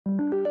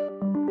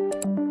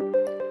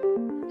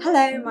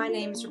Hello, my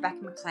name is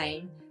Rebecca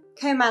Maclean,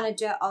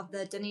 co-manager of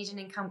the Dunedin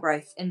Income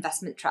Growth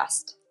Investment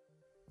Trust.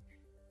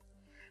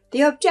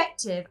 The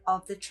objective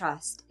of the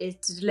Trust is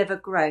to deliver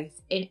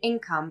growth in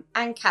income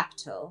and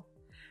capital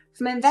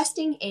from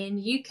investing in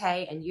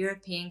UK and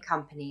European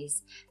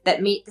companies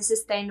that meet the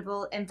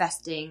sustainable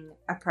investing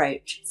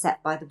approach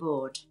set by the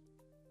board.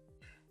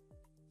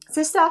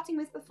 So starting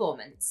with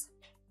performance.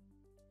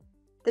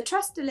 The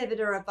Trust delivered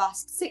a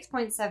robust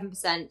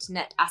 6.7%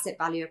 net asset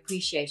value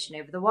appreciation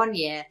over the 1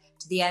 year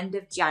to the end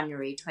of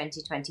January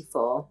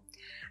 2024,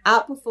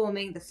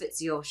 outperforming the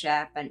FTSE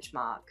All-Share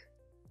benchmark.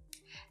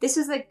 This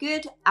was a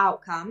good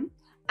outcome,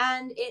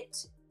 and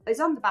it is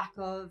on the back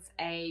of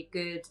a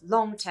good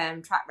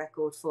long-term track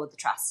record for the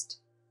Trust.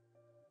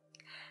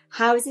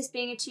 How is this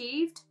being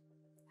achieved?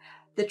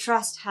 The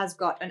Trust has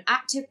got an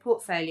active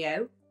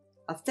portfolio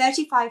of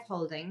 35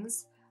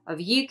 holdings of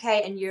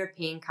UK and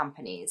European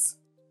companies.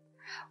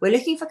 We're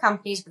looking for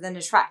companies with an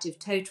attractive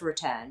total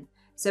return,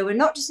 so we're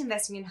not just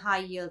investing in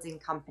high-yielding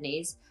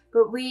companies,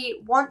 but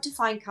we want to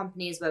find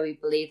companies where we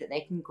believe that they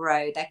can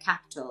grow their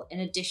capital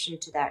in addition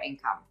to their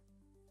income.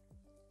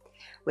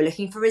 We're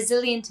looking for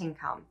resilient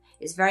income.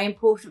 It's very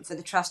important for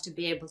the Trust to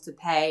be able to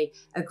pay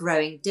a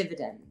growing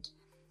dividend.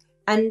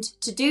 And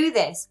to do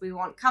this, we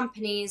want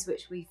companies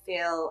which we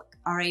feel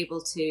are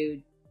able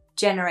to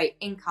generate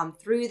income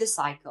through the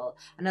cycle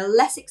and are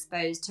less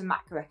exposed to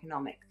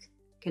macroeconomic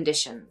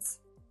conditions.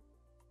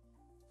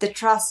 The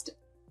Trust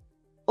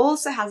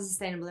also has a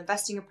sustainable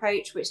investing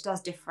approach which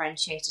does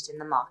differentiate it in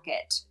the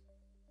market.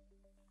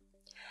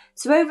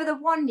 So over the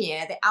 1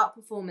 year, the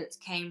outperformance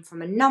came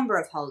from a number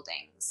of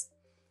holdings.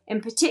 In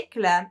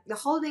particular, the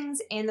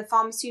holdings in the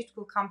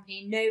pharmaceutical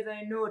company Novo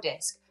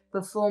Nordisk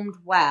performed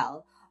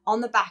well on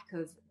the back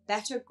of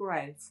better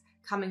growth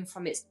coming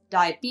from its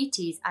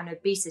diabetes and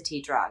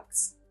obesity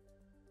drugs.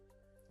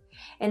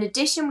 In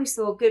addition, we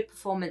saw good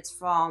performance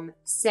from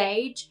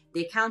Sage,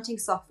 the accounting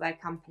software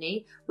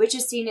company, which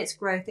has seen its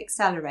growth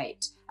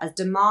accelerate as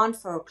demand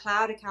for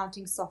cloud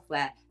accounting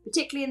software,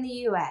 particularly in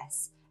the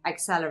US,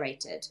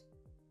 accelerated.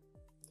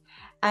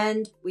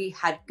 And we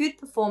had good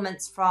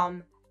performance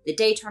from the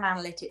data and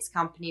analytics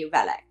company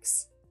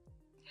RELX.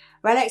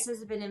 RELX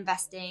has been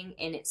investing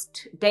in its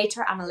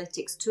data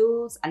analytics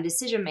tools and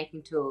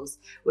decision-making tools,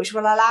 which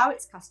will allow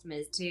its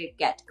customers to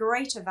get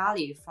greater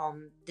value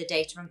from the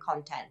data and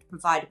content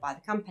provided by the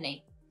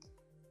company.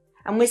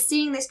 And we're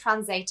seeing this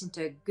translate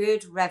into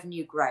good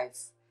revenue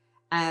growth.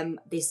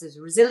 This is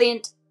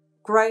resilient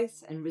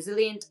growth and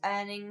resilient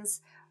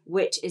earnings,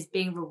 which is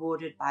being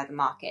rewarded by the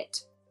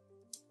market.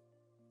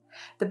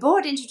 The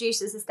board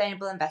introduced a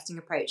sustainable investing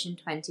approach in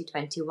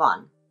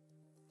 2021.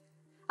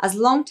 As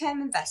long-term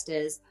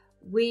investors,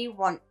 we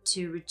want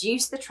to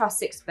reduce the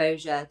Trust's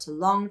exposure to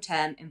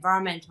long-term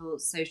environmental,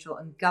 social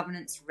and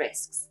governance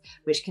risks,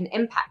 which can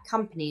impact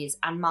companies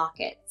and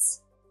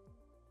markets.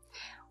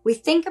 We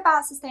think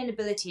about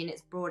sustainability in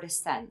its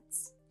broadest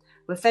sense.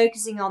 We're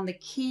focusing on the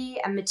key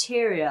and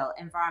material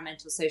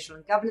environmental, social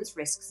and governance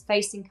risks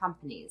facing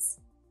companies.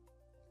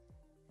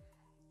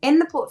 In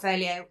the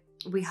portfolio,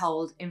 we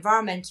hold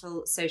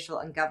environmental, social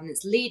and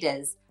governance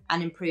leaders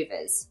and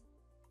improvers.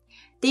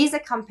 These are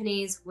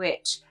companies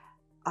which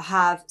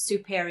have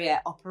superior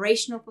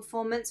operational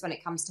performance when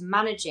it comes to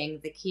managing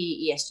the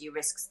key ESG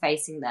risks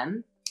facing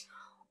them,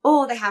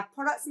 or they have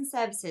products and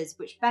services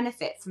which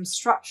benefit from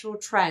structural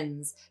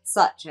trends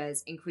such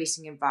as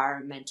increasing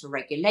environmental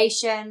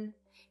regulation,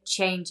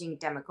 changing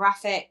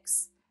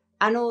demographics,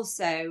 and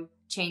also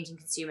changing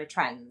consumer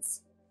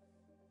trends.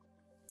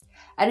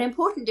 An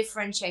important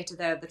differentiator,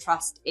 though, of the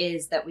Trust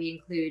is that we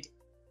include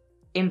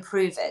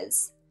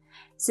improvers.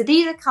 So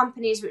these are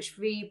companies which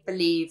we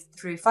believe,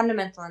 through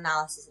fundamental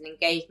analysis and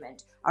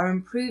engagement, are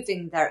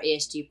improving their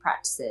ESG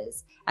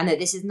practices, and that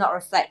this is not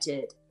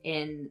reflected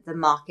in the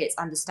market's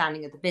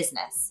understanding of the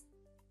business.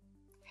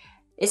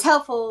 It's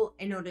helpful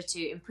in order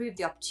to improve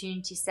the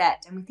opportunity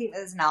set, and we think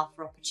there's an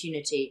alpha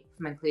opportunity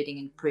from including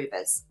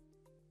improvers.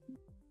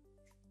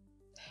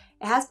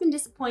 It has been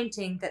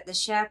disappointing that the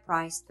share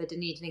price for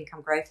Dunedin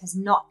Income Growth has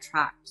not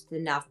tracked the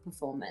NAV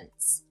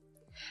performance.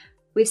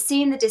 We've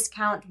seen the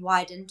discount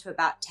widen to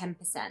about 10%.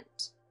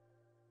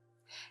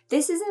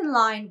 This is in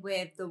line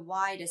with the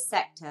wider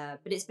sector,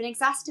 but it's been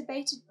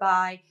exacerbated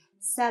by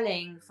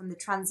selling from the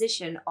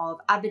transition of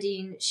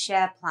Aberdeen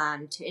share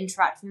plan to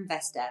Interactive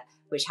Investor,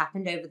 which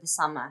happened over the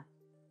summer.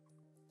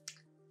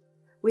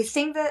 We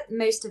think that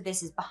most of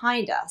this is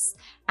behind us,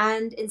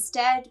 and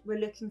instead we're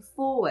looking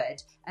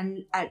forward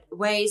and at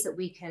ways that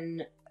we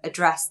can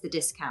address the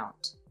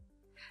discount.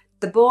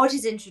 The board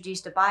has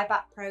introduced a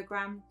buyback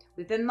programme.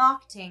 We've been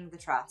marketing the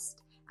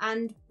Trust,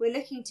 and we're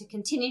looking to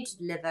continue to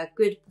deliver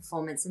good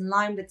performance in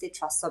line with the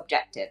Trust's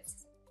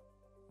objectives.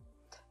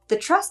 The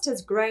Trust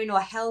has grown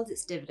or held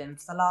its dividend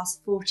for the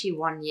last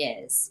 41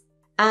 years,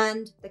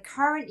 and the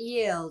current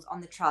yield on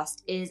the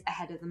Trust is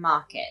ahead of the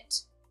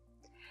market.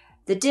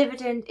 The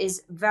dividend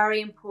is very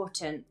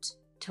important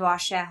to our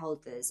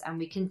shareholders, and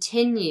we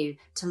continue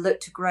to look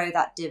to grow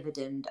that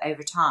dividend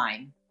over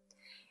time.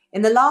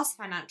 In the last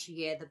financial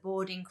year, the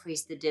board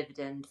increased the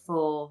dividend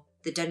for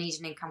the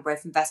Dunedin Income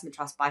Growth Investment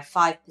Trust by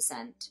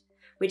 5%,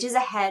 which is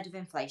ahead of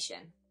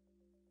inflation.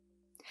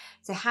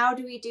 So how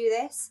do we do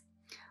this?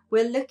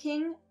 We're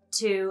looking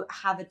to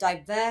have a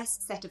diverse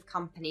set of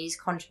companies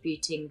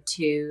contributing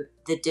to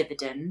the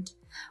dividend.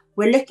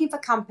 We're looking for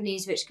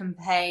companies which can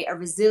pay a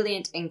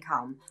resilient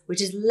income,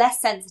 which is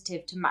less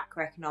sensitive to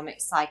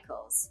macroeconomic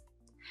cycles.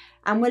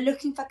 And we're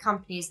looking for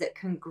companies that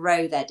can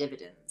grow their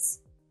dividends.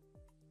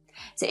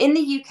 So in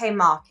the UK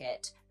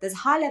market, there's a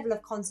high level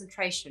of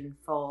concentration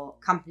for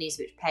companies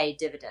which pay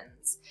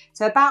dividends.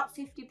 So about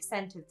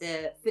 50% of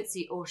the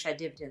FTSE All-Share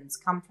dividends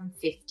come from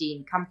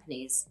 15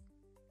 companies.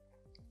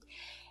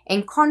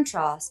 In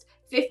contrast,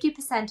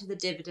 50% of the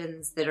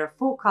dividends that are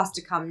forecast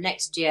to come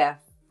next year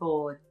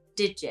for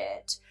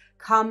Digit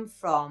come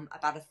from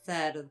about a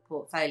third of the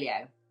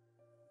portfolio.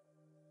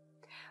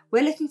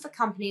 We're looking for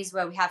companies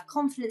where we have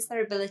confidence in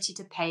their ability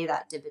to pay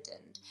that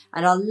dividend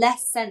and are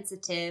less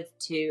sensitive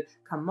to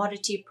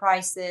commodity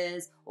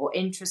prices or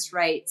interest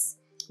rates,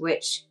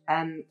 which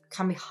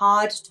can be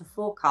hard to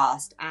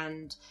forecast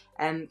and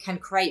can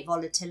create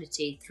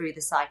volatility through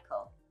the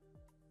cycle.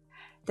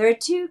 There are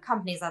two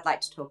companies I'd like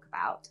to talk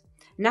about,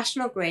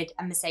 National Grid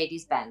and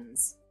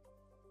Mercedes-Benz.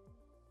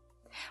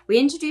 We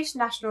introduced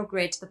National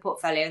Grid to the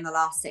portfolio in the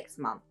last 6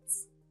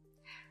 months.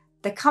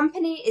 The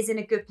company is in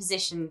a good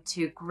position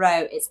to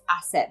grow its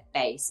asset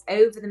base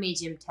over the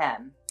medium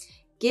term,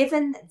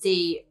 given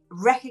the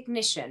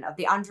recognition of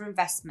the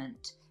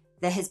underinvestment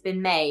that has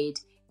been made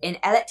in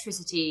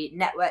electricity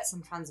networks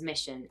and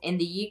transmission in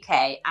the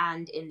UK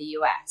and in the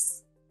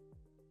US.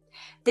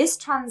 This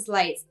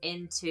translates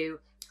into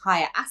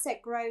higher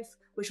asset growth,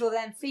 which will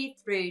then feed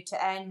through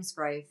to earnings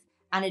growth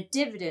and a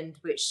dividend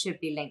which should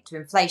be linked to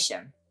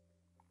inflation.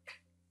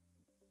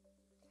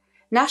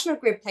 National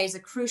Grid plays a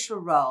crucial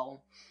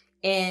role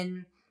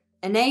in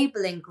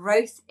enabling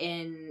growth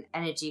in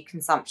energy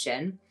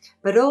consumption,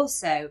 but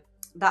also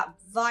that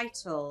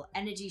vital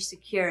energy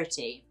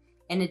security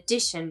in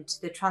addition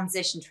to the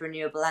transition to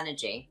renewable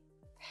energy.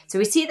 So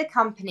we see the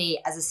company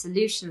as a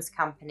solutions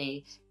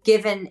company,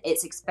 given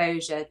its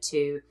exposure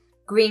to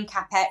green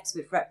capex,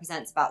 which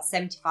represents about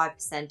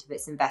 75% of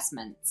its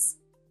investments.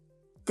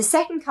 The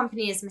second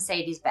company is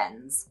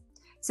Mercedes-Benz.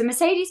 So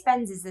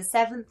Mercedes-Benz is the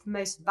 7th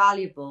most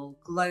valuable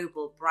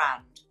global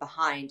brand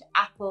behind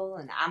Apple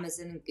and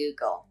Amazon and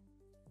Google.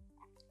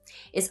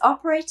 It's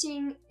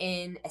operating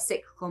in a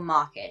cyclical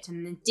market,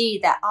 and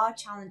indeed there are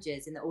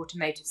challenges in the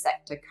automotive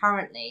sector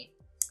currently,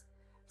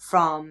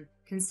 from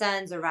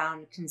concerns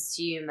around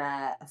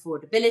consumer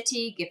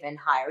affordability given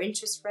higher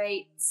interest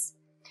rates,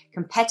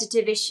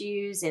 competitive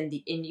issues in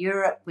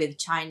Europe with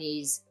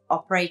Chinese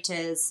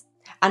operators,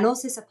 and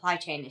also supply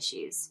chain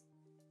issues.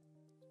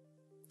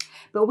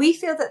 But we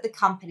feel that the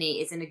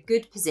company is in a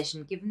good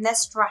position given their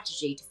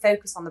strategy to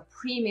focus on the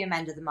premium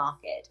end of the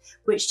market,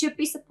 which should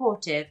be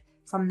supportive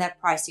from their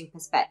pricing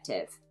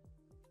perspective.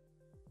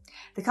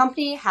 The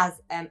company has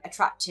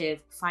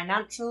attractive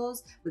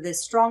financials with a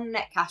strong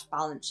net cash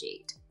balance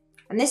sheet.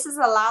 And this has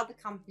allowed the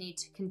company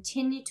to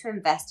continue to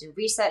invest in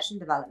research and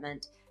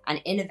development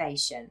and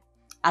innovation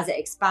as it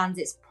expands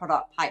its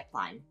product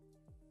pipeline.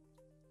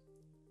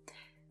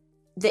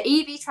 The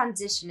EV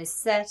transition is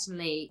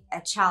certainly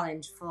a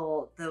challenge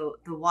for the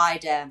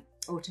wider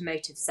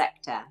automotive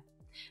sector,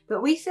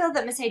 but we feel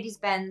that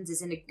Mercedes-Benz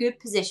is in a good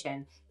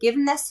position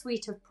given their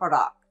suite of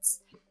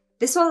products.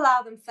 This will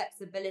allow them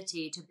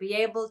flexibility to be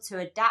able to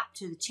adapt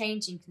to the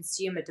changing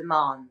consumer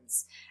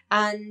demands.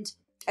 And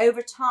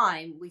over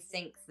time, we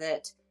think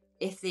that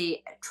if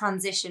the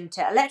transition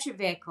to electric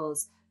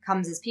vehicles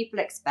comes as people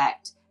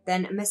expect,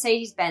 then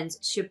Mercedes-Benz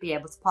should be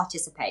able to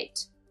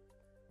participate.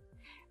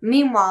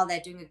 Meanwhile,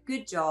 they're doing a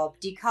good job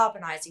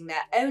decarbonising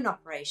their own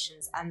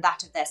operations and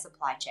that of their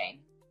supply chain.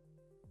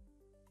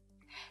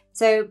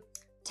 So,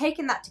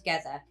 taking that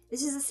together,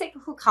 this is a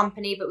cyclical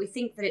company, but we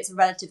think that it's a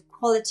relative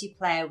quality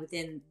player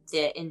within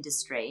the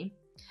industry.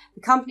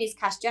 The company is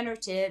cash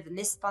generative, and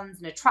this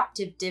funds an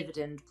attractive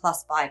dividend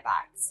plus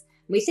buybacks.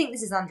 We think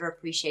this is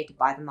underappreciated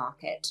by the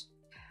market.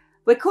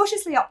 We're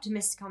cautiously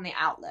optimistic on the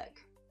outlook.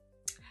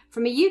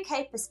 From a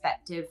UK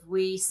perspective,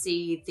 we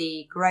see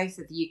the growth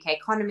of the UK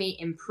economy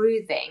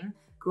improving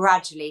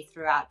gradually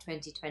throughout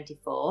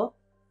 2024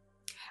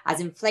 as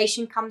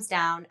inflation comes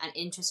down and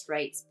interest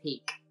rates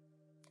peak.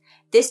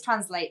 This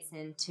translates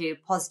into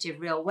positive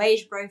real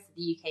wage growth for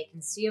the UK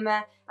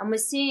consumer, and we're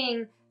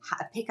seeing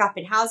a pickup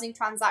in housing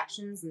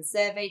transactions and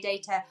survey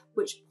data,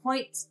 which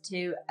points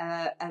to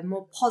a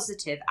more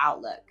positive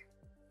outlook.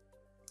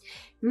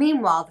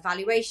 Meanwhile, the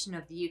valuation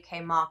of the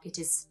UK market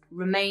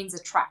remains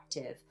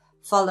attractive,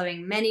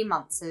 following many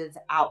months of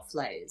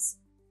outflows.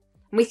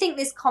 And we think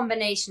this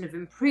combination of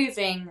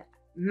improving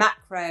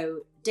macro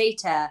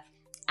data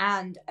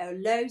and a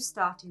low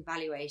starting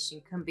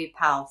valuation can be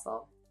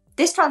powerful.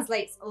 This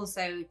translates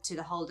also to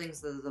the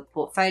holdings of the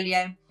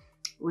portfolio.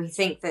 We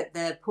think that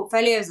the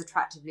portfolio is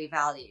attractively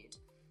valued.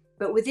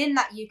 But within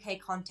that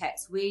UK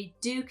context, we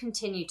do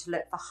continue to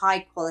look for high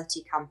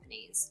quality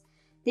companies.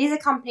 These are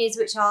companies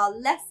which are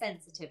less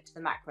sensitive to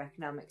the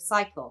macroeconomic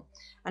cycle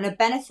and are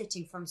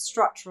benefiting from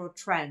structural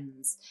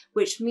trends,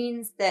 which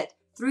means that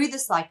through the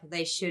cycle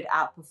they should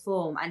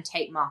outperform and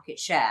take market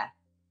share.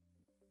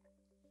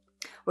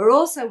 We're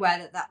also aware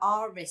that there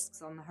are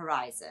risks on the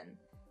horizon,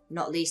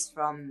 not least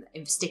from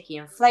sticky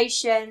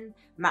inflation,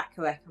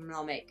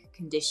 macroeconomic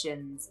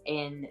conditions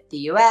in the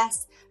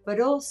US, but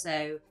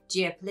also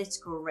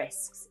geopolitical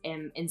risks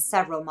in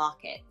several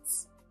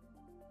markets.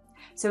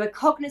 So we're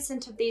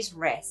cognizant of these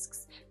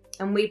risks,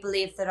 and we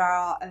believe that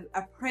our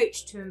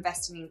approach to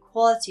investing in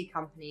quality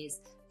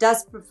companies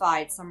does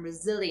provide some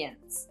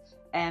resilience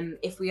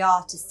if we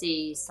are to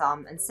see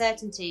some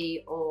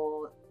uncertainty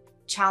or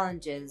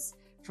challenges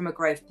from a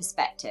growth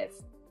perspective.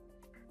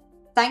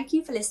 Thank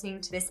you for listening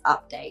to this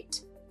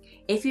update.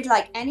 If you'd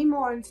like any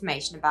more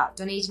information about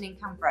Dunedin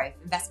Income Growth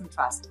Investment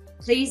Trust,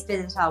 please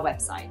visit our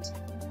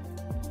website.